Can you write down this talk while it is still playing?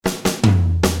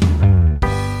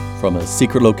From a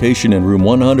secret location in room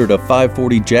 100 of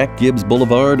 540 Jack Gibbs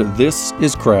Boulevard, this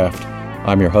is Craft.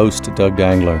 I'm your host, Doug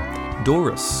Dangler.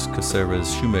 Doris Caceres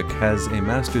Shumick has a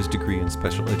master's degree in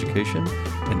special education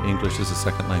and English as a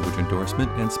second language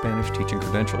endorsement and Spanish teaching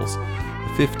credentials.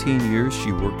 The 15 years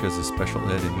she worked as a special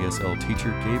ed and ESL teacher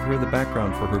gave her the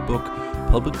background for her book,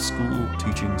 Public School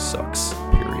Teaching Sucks,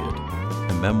 Period,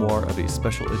 a memoir of a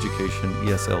special education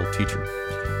ESL teacher.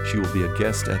 She will be a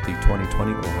guest at the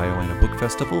 2020 Ohioana Book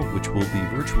Festival, which will be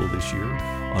virtual this year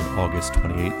on August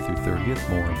 28th through 30th.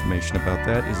 More information about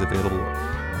that is available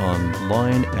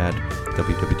online at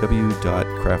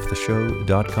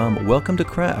www.crafttheshow.com. Welcome to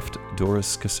Craft,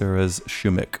 Doris Caceres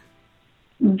Shumick.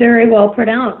 Very well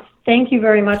pronounced. Thank you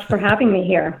very much for having me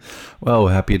here. Well,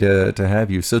 happy to have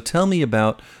you. So tell me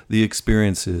about the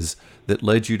experiences that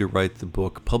led you to write the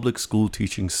book, Public School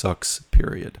Teaching Sucks,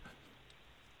 Period.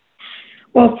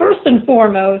 Well, first and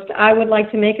foremost, I would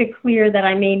like to make it clear that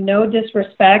I mean no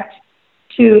disrespect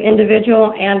to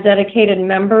individual and dedicated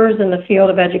members in the field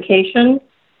of education.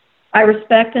 I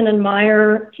respect and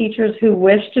admire teachers who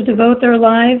wish to devote their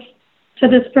lives to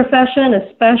this profession,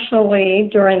 especially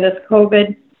during this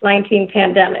COVID-19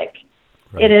 pandemic.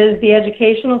 Right. It is the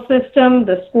educational system,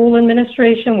 the school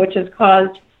administration, which has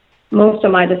caused most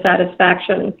of my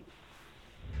dissatisfaction.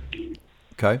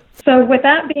 Okay. So with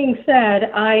that being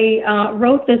said, I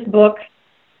wrote this book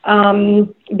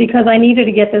because I needed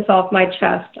to get this off my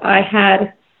chest. I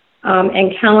had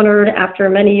encountered,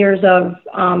 after many years of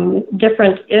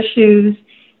different issues,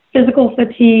 physical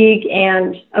fatigue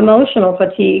and emotional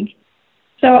fatigue.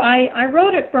 So I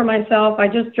wrote it for myself. I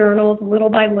just journaled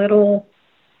little by little,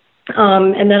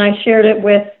 and then I shared it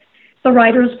with the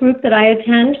writers group that I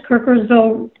attend,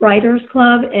 Kirkersville Writers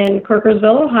Club in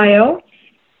Kirkersville, Ohio,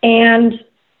 and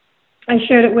I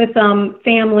shared it with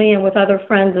family and with other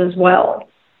friends as well.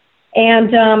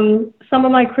 And some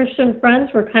of my Christian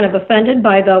friends were kind of offended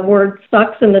by the word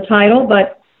sucks in the title,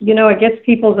 but, you know, it gets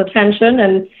people's attention,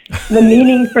 and the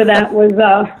meaning for that was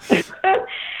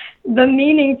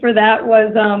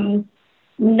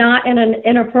not in an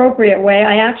inappropriate way.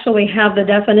 I actually have the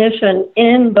definition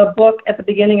in the book at the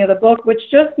beginning of the book, which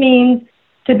just means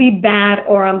to be bad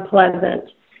or unpleasant.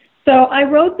 So I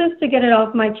wrote this to get it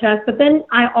off my chest, but then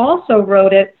I also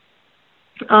wrote it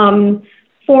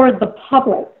for the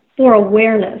public, for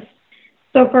awareness.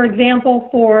 So, for example,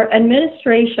 for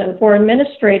administration, for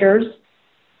administrators,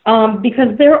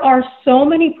 because there are so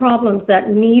many problems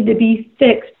that need to be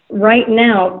fixed right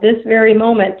now, this very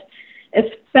moment,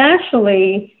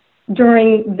 especially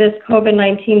during this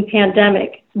COVID-19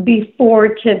 pandemic, before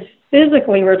kids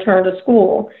physically return to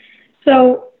school.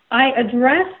 So I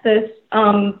address this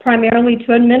primarily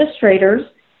to administrators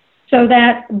so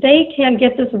that they can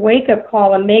get this wake-up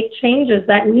call and make changes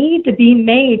that need to be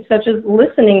made, such as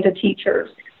listening to teachers,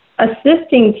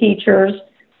 assisting teachers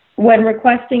when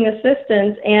requesting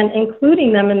assistance, and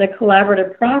including them in the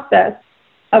collaborative process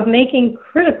of making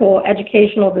critical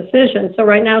educational decisions. So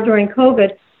right now during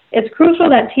COVID, it's crucial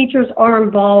that teachers are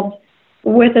involved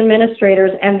with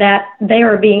administrators and that they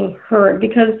are being heard,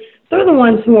 because they're the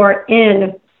ones who are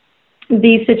in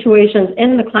these situations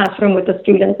in the classroom with the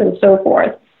students and so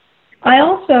forth. I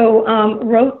also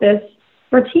wrote this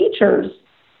for teachers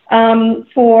to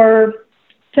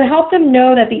help them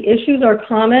know that the issues are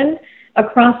common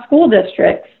across school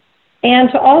districts, and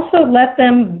to also let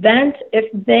them vent if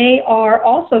they are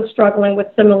also struggling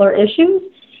with similar issues.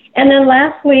 And then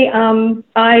lastly,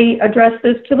 I address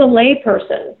this to the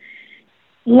layperson,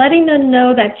 letting them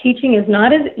know that teaching is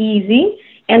not as easy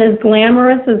and as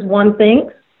glamorous as one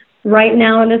thinks. Right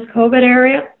now in this COVID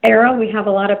era, we have a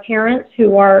lot of parents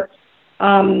who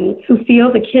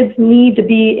feel the kids need to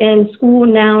be in school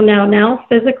now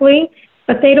physically,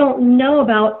 but they don't know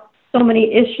about so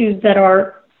many issues that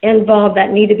are involved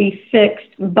that need to be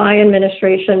fixed by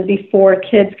administration before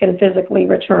kids can physically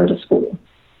return to school.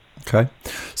 Okay.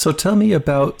 So tell me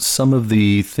about some of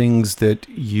the things that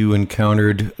you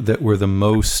encountered that were the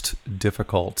most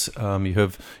difficult.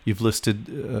 You've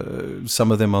listed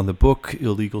some of them on the book: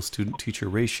 illegal student-teacher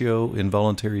ratio,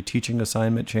 involuntary teaching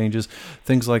assignment changes,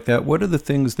 things like that. What are the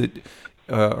things that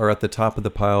are at the top of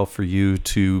the pile for you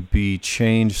to be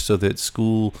changed so that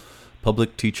school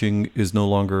public teaching is no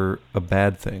longer a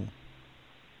bad thing?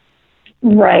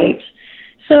 Right.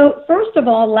 So first of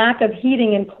all, lack of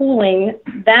heating and cooling,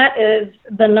 that is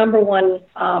the number one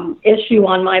issue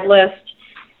on my list.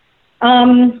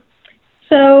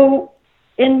 So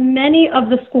in many of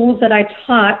the schools that I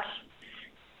taught,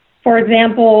 for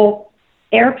example,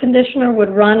 air conditioner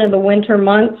would run in the winter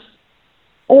months,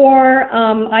 or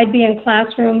I'd be in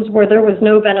classrooms where there was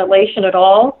no ventilation at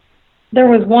all. There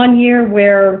was one year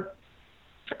where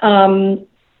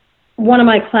one of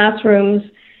my classrooms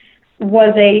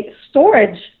was a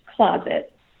storage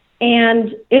closet,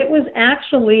 and it was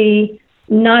actually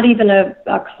not even a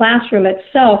classroom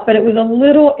itself, but it was a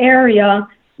little area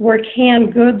where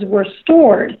canned goods were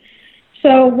stored.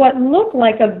 So what looked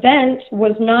like a vent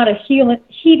was not a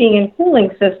heating and cooling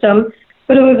system,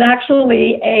 but it was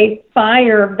actually a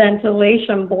fire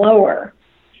ventilation blower.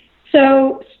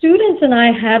 So students and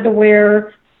I had to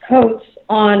wear coats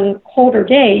on colder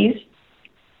days,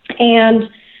 and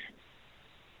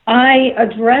I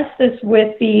addressed this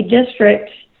with the district,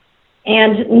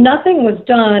 and nothing was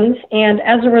done. And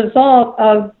as a result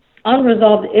of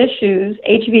unresolved issues,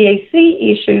 HVAC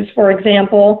issues, for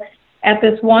example, at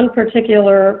this one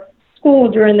particular school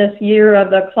during this year of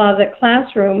the closet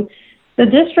classroom, the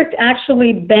district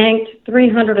actually banked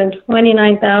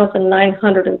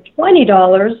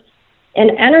 $329,920 in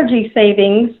energy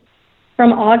savings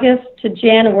from August to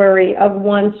January of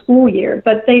one school year.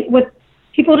 But what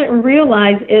people didn't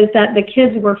realize is that the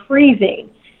kids were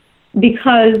freezing,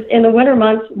 because in the winter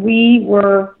months we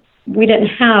didn't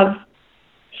have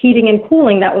heating and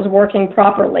cooling that was working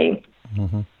properly.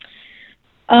 Mm-hmm.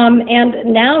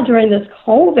 And now during this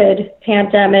COVID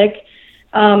pandemic,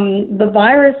 the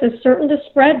virus is certain to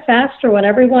spread faster when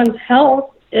everyone's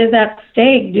health is at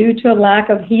stake due to a lack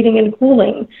of heating and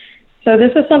cooling. So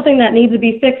this is something that needs to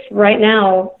be fixed right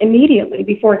now, immediately,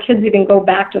 before kids even go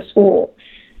back to school.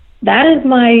 That is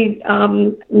my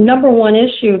number one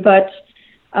issue, but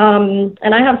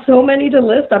and I have so many to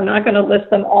list. I'm not going to list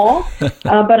them all.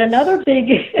 But another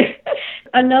big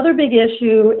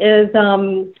issue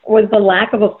was the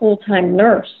lack of a full-time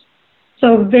nurse.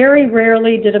 So very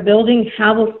rarely did a building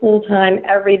have a full-time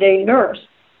everyday nurse.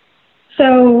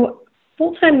 So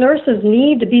full-time nurses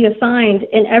need to be assigned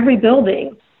in every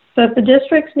building. So if the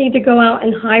districts need to go out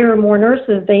and hire more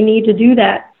nurses, they need to do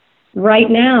that right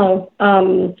now,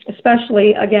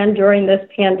 especially, again, during this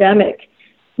pandemic.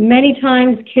 Many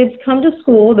times kids come to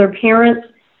school, their parents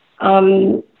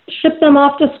ship them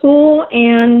off to school,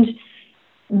 and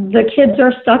the kids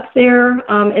are stuck there.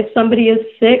 If somebody is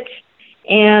sick,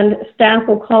 and staff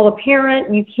will call a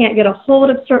parent, you can't get a hold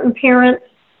of certain parents,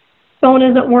 phone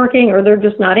isn't working, or they're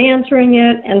just not answering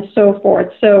it, and so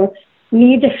forth. So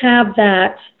need to have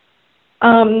that.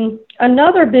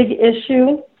 Another big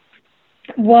issue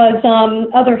was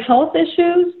other health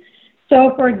issues.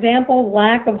 So, for example,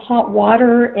 lack of hot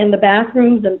water in the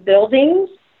bathrooms and buildings.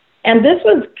 And this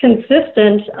was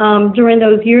consistent during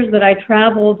those years that I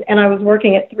traveled, and I was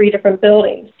working at 3 different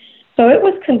buildings. So it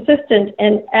was consistent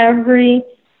in every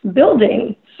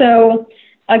building. So,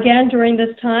 again, during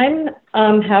this time,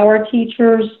 how are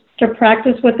teachers to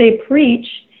practice what they preach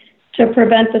to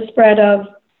prevent the spread of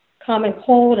common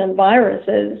cold and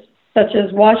viruses, such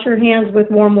as wash your hands with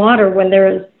warm water when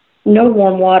there is no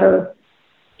warm water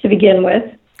to begin with.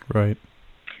 Right.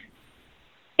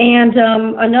 And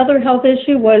another health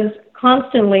issue was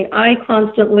I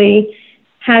constantly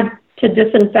had to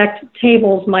disinfect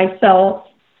tables myself.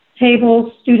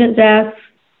 Tables, student desks,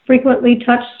 frequently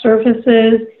touched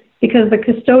surfaces, because the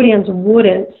custodians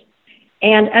wouldn't.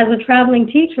 And as a traveling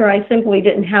teacher, I simply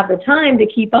didn't have the time to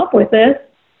keep up with this.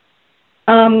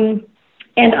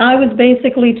 And I was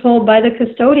basically told by the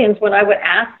custodians when I would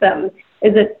ask them,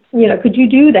 could you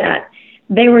do that?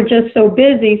 They were just so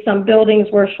busy. Some buildings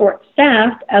were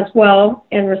short-staffed as well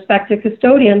in respect to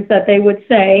custodians, that they would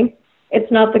say,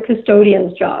 it's not the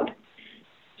custodian's job.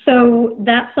 So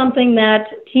that's something that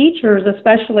teachers,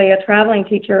 especially a traveling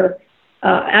teacher,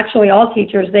 actually all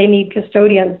teachers, they need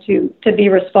custodians to be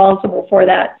responsible for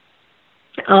that,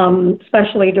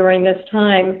 especially during this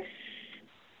time.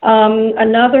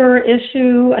 Another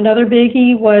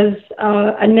biggie was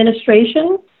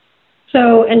administration.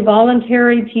 So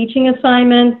involuntary teaching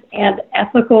assignments and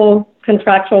ethical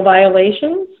contractual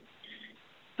violations.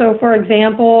 So, for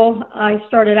example, I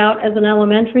started out as an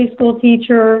elementary school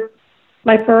teacher.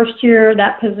 My first year,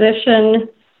 that position,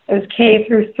 it was K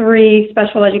through 3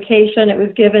 special education. It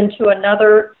was given to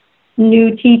another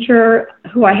new teacher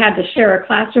who I had to share a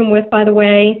classroom with, by the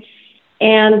way.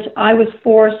 And I was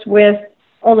forced with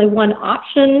only one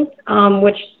option,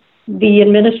 which the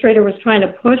administrator was trying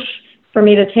to push for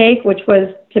me to take, which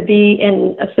was to be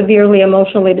in a severely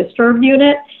emotionally disturbed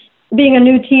unit. Being a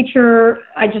new teacher,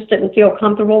 I just didn't feel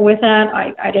comfortable with that.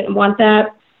 I didn't want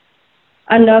that.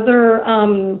 Another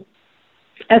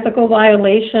ethical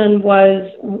violation was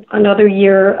another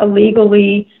year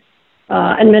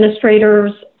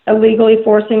administrators illegally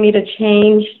forcing me to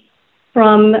change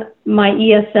from my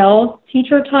ESL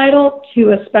teacher title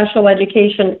to a special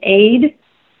education aide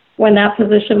when that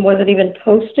position wasn't even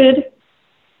posted.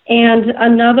 And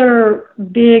another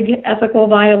big ethical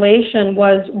violation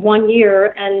was 1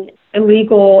 year and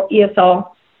illegal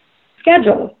ESL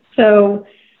schedule. So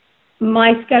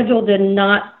my schedule did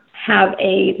not have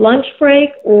a lunch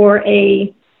break or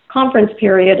a conference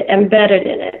period embedded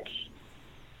in it.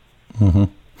 Mm-hmm.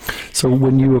 So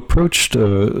when you approached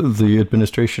the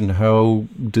administration, how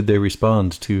did they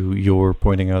respond to your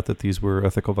pointing out that these were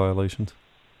ethical violations?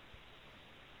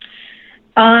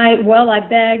 I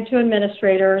begged to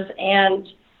administrators, and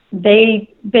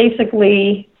they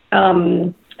basically,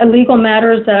 illegal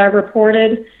matters that I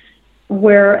reported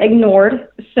were ignored.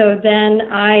 So then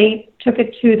I took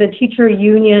it to the teacher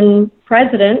union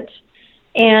president,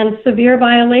 and severe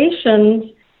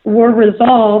violations were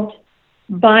resolved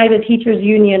by the teachers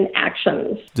union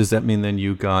actions. Does that mean then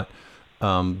you got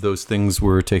those things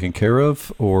were taken care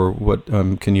of, or what?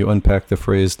 Can you unpack the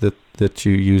phrase that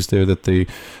you used there, that they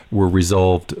were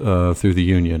resolved through the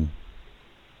union?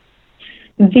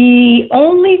 The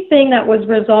only thing that was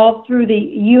resolved through the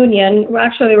union,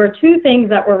 actually there were two things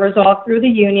that were resolved through the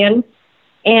union,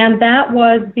 and that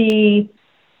was the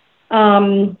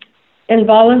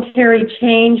involuntary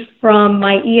change from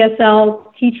my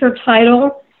ESL teacher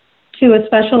title to a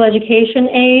special education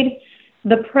aide.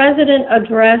 The president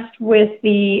addressed with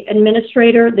the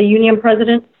administrator, the union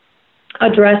president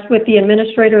addressed with the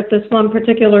administrator at this one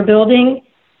particular building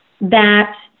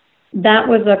that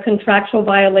was a contractual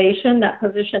violation. That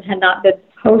position had not been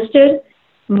posted.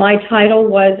 My title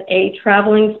was a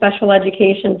traveling special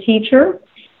education teacher,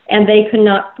 and they could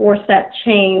not force that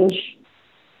change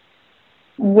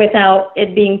without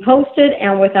it being posted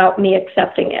and without me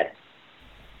accepting it.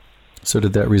 So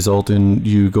did that result in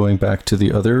you going back to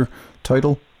the other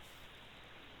title?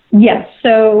 Yes.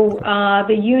 So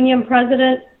the union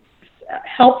president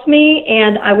helped me,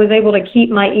 and I was able to keep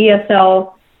my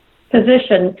ESL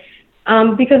position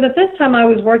because at this time I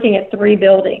was working at 3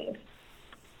 buildings.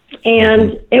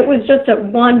 And it was just at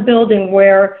one building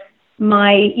where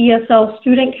my ESL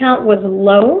student count was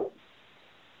low.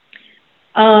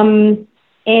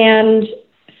 And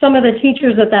some of the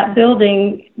teachers at that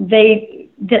building, they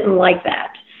didn't like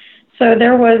that. So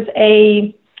there was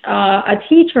a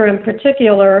teacher in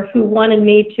particular who wanted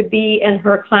me to be in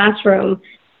her classroom,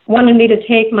 wanted me to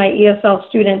take my ESL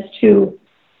students to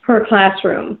her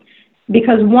classroom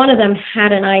because one of them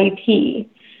had an IEP.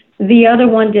 The other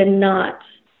one did not.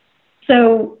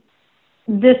 So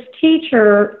this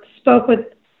teacher spoke with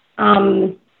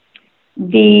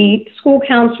the school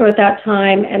counselor at that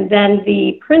time and then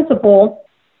the principal,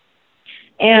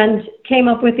 and came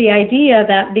up with the idea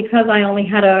that because I only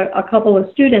had a couple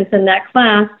of students in that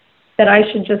class, that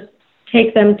I should just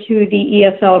take them to the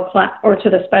ESL class or to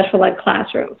the special ed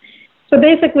classroom. So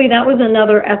basically that was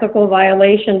another ethical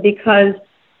violation because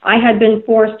I had been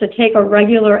forced to take a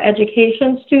regular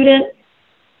education student,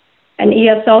 an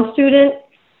ESL student,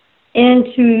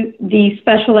 into the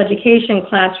special education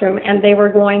classroom, and they were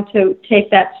going to take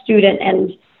that student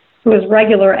and who was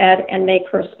regular ed and make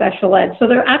her special ed. So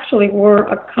there actually were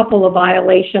a couple of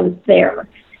violations there.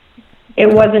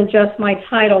 It wasn't just my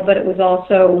title, but it was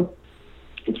also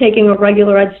taking a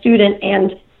regular ed student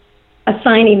and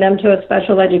assigning them to a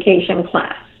special education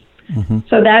class. Mm-hmm.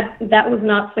 So that was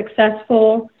not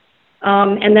successful.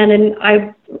 And then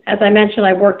as I mentioned,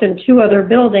 I worked in 2 other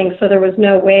buildings, so there was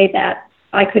no way that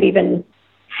I could even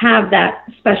have that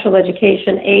special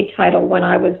education aide title when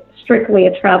I was strictly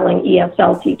a traveling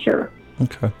ESL teacher.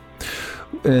 Okay.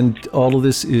 And all of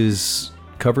this is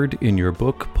covered in your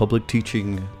book, Public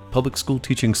School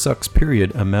Teaching Sucks,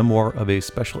 Period, a memoir of a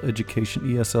special education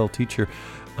ESL teacher,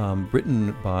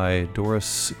 written by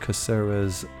Doris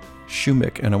Caceres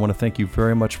Shumick. And I want to thank you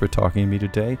very much for talking to me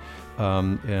today.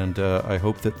 And I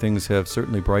hope that things have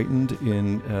certainly brightened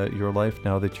in your life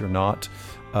now that you're not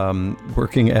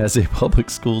working as a public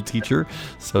school teacher,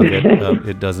 so that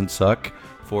it doesn't suck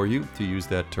for you, to use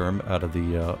that term out of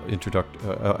the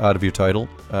out of your title.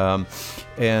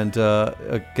 And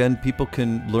again, people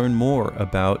can learn more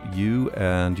about you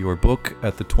and your book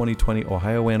at the 2020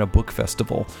 Ohioana Book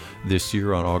Festival this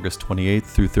year on August 28th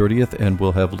through 30th, and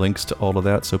we'll have links to all of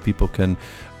that so people can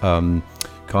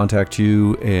contact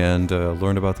you and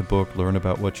learn about the book, learn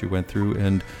about what you went through,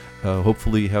 and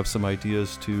hopefully have some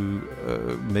ideas to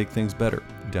make things better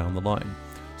down the line.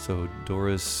 So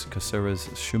Doris Caceres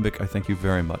Shumick, I thank you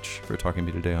very much for talking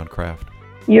to me today on Craft.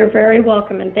 You're very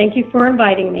welcome, and thank you for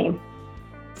inviting me.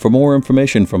 For more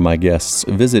information from my guests,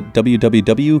 visit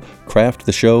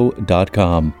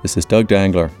www.crafttheshow.com. This is Doug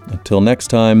Dangler. Until next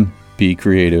time, be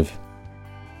creative.